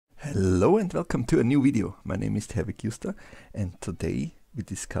Hello and welcome to a new video. My name is Herwig Juster and today we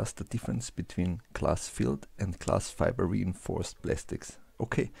discuss the difference between glass filled and glass fiber reinforced plastics.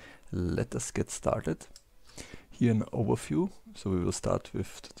 Okay, let us get started. Here an overview. So we will start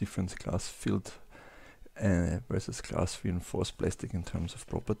with the difference glass filled versus glass reinforced plastic in terms of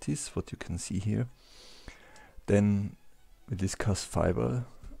properties, what you can see here. Then we discuss fiber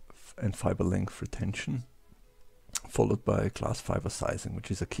and fiber length retention, followed by glass fiber sizing,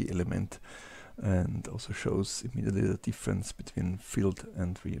 which is a key element and also shows immediately the difference between filled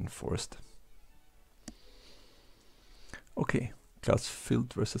and reinforced. Okay, glass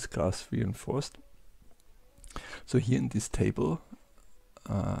filled versus glass reinforced. So here in this table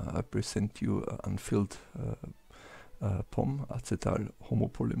I present you unfilled POM, acetal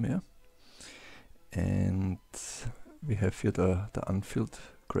homopolymer, and we have here the unfilled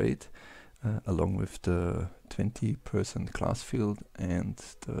grade along with the 20% glass filled and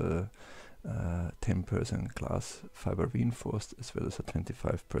the 10% glass fiber reinforced, as well as a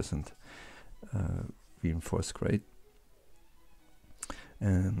 25% reinforced grade.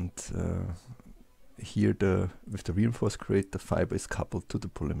 And here with the reinforced grade, the fiber is coupled to the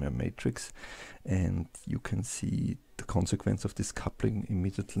polymer matrix, and you can see the consequence of this coupling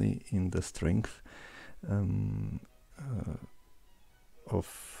immediately in the strength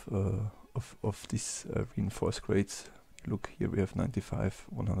of these reinforced grades. Look, here we have 95,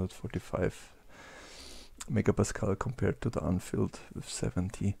 145 megapascal compared to the unfilled with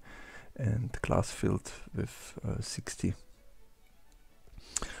 70 and glass filled with 60.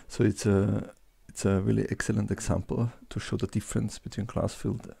 So it's a really excellent example to show the difference between glass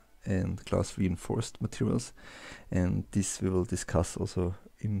filled and glass reinforced materials, and this we will discuss also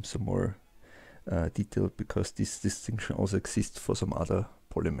in some more detail, because this distinction also exists for some other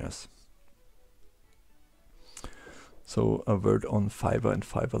polymers. So a word on fiber and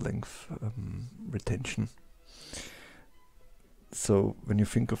fiber length retention. So when you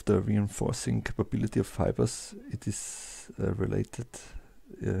think of the reinforcing capability of fibers, it is related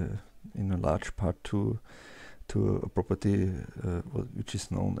in a large part to a property which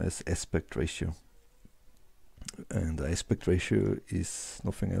is known as aspect ratio. And the aspect ratio is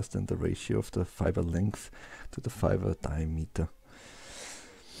nothing else than the ratio of the fiber length to the fiber diameter.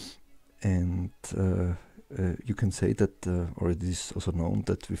 And you can say that, or it is also known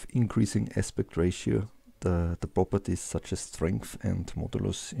that with increasing aspect ratio, the properties such as strength and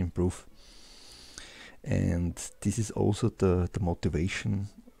modulus improve. And this is also the motivation,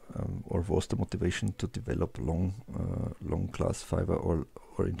 or was the motivation to develop long glass fiber or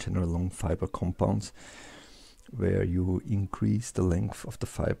in general long fiber compounds, where you increase the length of the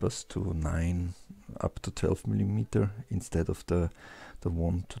fibers to 9 up to 12 millimeter instead of the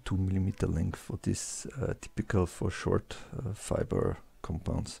 1 to 2 millimeter length, what is typical for short fiber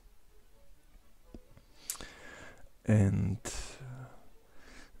compounds. And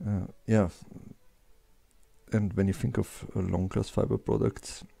and when you think of long glass fiber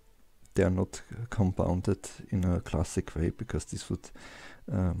products, they are not compounded in a classic way, because this would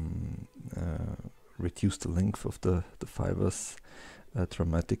reduce the length of the fibers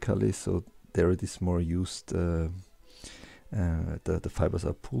dramatically. So there it is more used, the fibers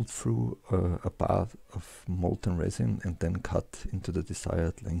are pulled through a bath of molten resin and then cut into the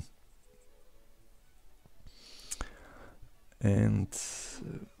desired length. And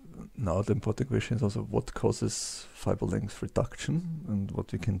now the important question is also what causes fiber length reduction and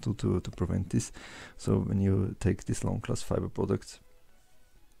what we can do to prevent this. So when you take these long glass fiber products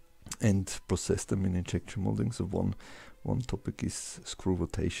and process them in injection molding, so one topic is screw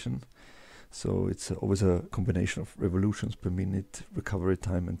rotation. So it's always a combination of revolutions per minute, recovery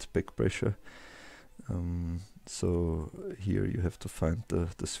time, and back pressure. So here you have to find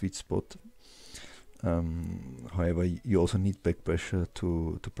the sweet spot. However, you also need back pressure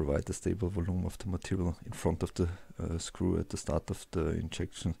to provide a stable volume of the material in front of the screw at the start of the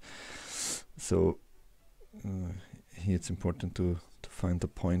injection. So here it's important to find the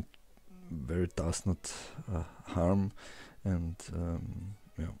point where it does not harm, and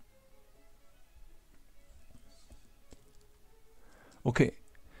Okay,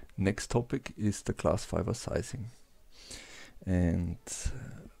 next topic is the glass fiber sizing. And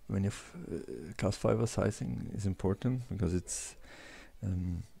when you glass fiber sizing is important because it's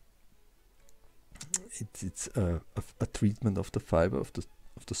a treatment of the fiber, of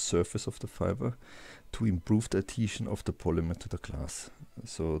the surface of the fiber, to improve the adhesion of the polymer to the glass.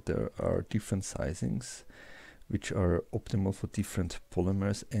 So there are different sizings which are optimal for different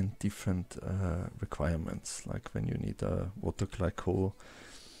polymers and different requirements. Like when you need a water glycol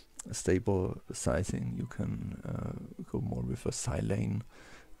stable sizing, you can go more with a silane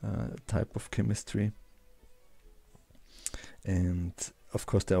type of chemistry. And of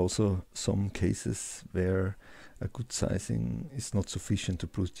course there are also some cases where a good sizing is not sufficient to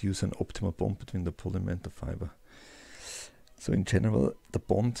produce an optimal bond between the polymer and the fiber. So in general, the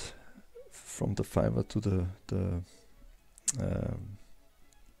bond from the fiber to the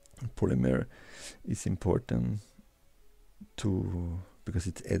polymer is important because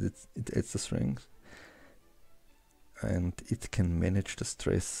it adds the strength, and it can manage the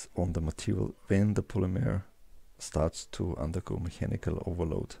stress on the material when the polymer starts to undergo mechanical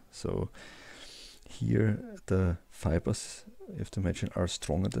overload. So here the fibers, you have to imagine, are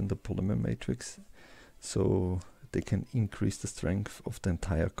stronger than the polymer matrix, so they can increase the strength of the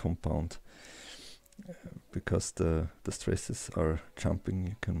entire compound because the stresses are jumping.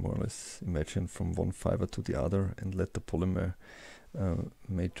 You can more or less imagine from one fiber to the other and let the polymer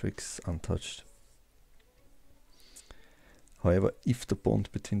matrix untouched. However, if the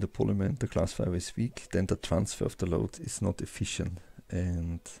bond between the polymer and the glass fiber is weak, then the transfer of the load is not efficient,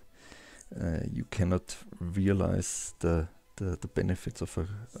 and you cannot realize the benefits of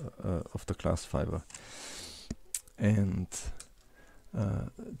the glass fiber. And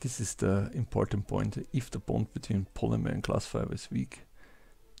this is the important point. If the bond between polymer and glass fiber is weak,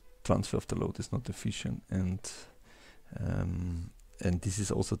 transfer of the load is not efficient, and this is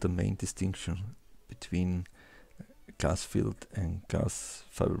also the main distinction between glass filled and glass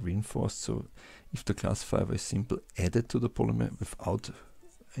fiber reinforced. So if the glass fiber is simply added to the polymer without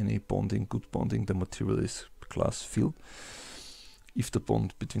any bonding, good bonding, the material is glass filled. If the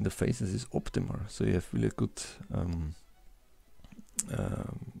bond between the faces is optimal, so you have really a good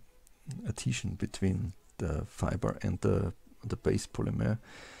adhesion between the fiber and the base polymer,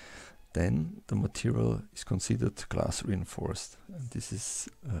 then the material is considered glass reinforced. And this is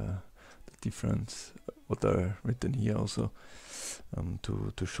the difference what are written here also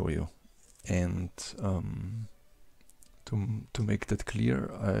to show you. And to make that clear,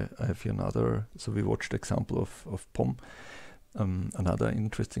 I have here another. So we watched the example of POM. Another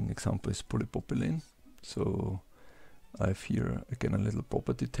interesting example is polypropylene. So I have here again a little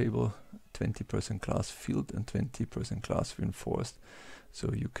property table, 20% glass filled and 20% glass reinforced.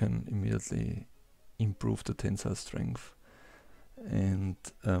 So you can immediately improve the tensile strength. And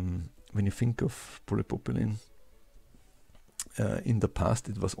when you think of polypropylene, in the past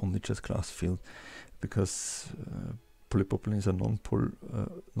it was only just glass filled, because polypropylene is a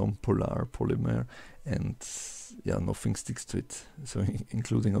non-polar polymer, and yeah, nothing sticks to it, so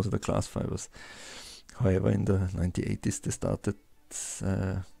including also the glass fibers. However, in the 1980s they started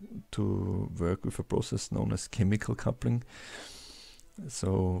to work with a process known as chemical coupling.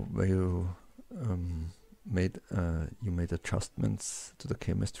 So where you made adjustments to the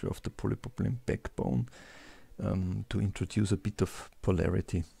chemistry of the polypropylene backbone to introduce a bit of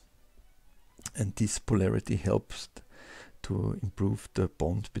polarity, and this polarity helps to improve the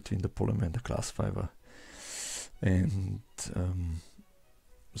bond between the polymer and the glass fiber. And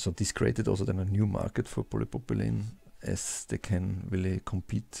so this created also then a new market for polypropylene, as they can really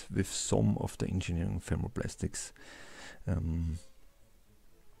compete with some of the engineering thermoplastics.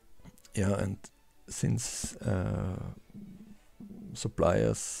 Yeah, and since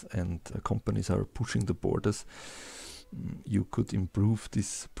suppliers and companies are pushing the borders, you could improve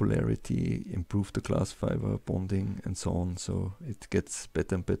this polarity, improve the glass fiber bonding and so on, so it gets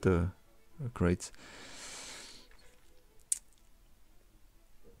better and better grades.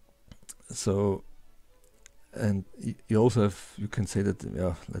 So, and you also have, you can say that,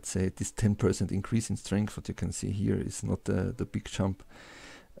 yeah, let's say this 10% increase in strength, what you can see here, is not the big jump.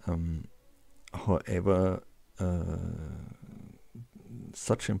 However,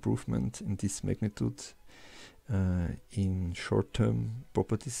 such improvement in this magnitude in short-term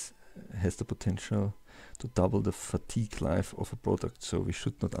properties has the potential to double the fatigue life of a product, so we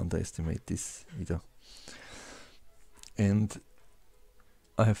should not underestimate this either. And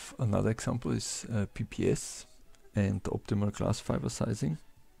I have another example is PPS and the optimal glass fiber sizing.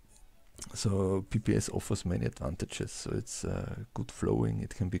 So PPS offers many advantages. So it's good flowing,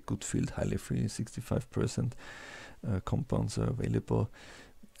 it can be good filled, highly free, 65% compounds are available,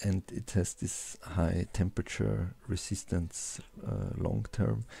 and it has this high temperature resistance long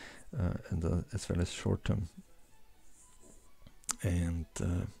term and as well as short term. And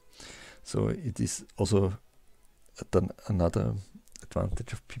so it is also another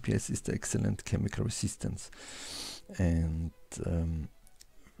advantage of PPS is the excellent chemical resistance. And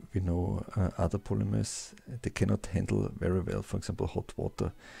we know other polymers, they cannot handle very well, for example, hot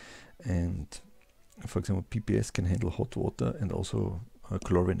water. And for example, PPS can handle hot water and also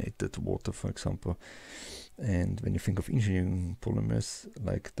chlorinated water, for example. And when you think of engineering polymers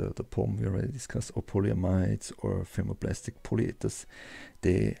like the POM we already discussed, or polyamides or thermoplastic polyethers,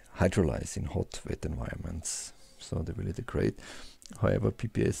 they hydrolyze in hot, wet environments. So they really degrade. However,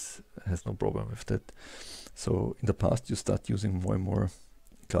 PPS has no problem with that. So in the past you start using more and more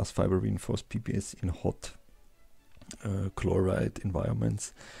glass fiber reinforced PPS in hot chloride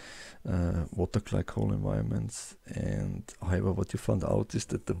environments, water glycol environments, and however what you found out is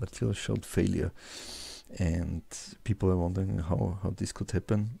that the material showed failure, and people are wondering how this could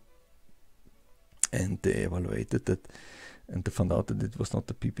happen, and they evaluated that, and they found out that it was not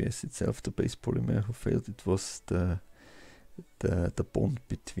the PPS itself, the base polymer, who failed. It was the bond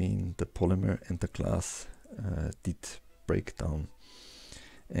between the polymer and the glass did break down,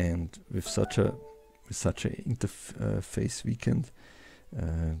 and with such a interface weakened,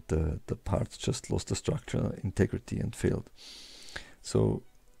 the parts just lost the structural integrity and failed. So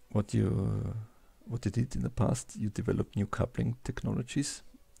what you did in the past, you developed new coupling technologies,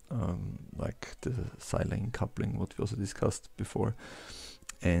 like the silane coupling, what we also discussed before,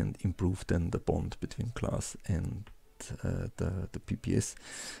 and improved then the bond between glass and the PPS,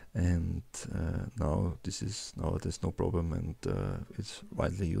 and now there's no problem, and it's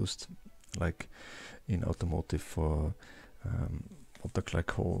widely used, like in automotive for water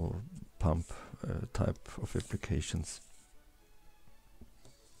glycol pump type of applications.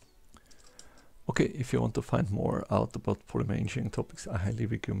 Okay, if you want to find more out about polymer engineering topics, I highly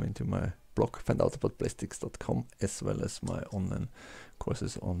recommend you my blog, findoutaboutplastics.com, as well as my online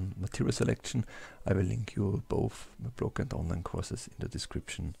courses on material selection. I will link you both my blog and online courses in the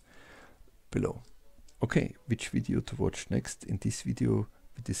description below. Okay, which video to watch next? In this video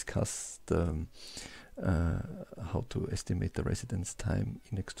we discussed how to estimate the residence time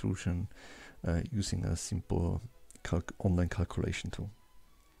in extrusion using a simple online calculation tool.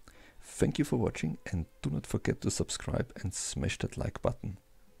 Thank you for watching, and do not forget to subscribe and smash that like button.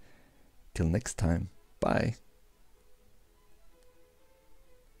 Till next time, bye!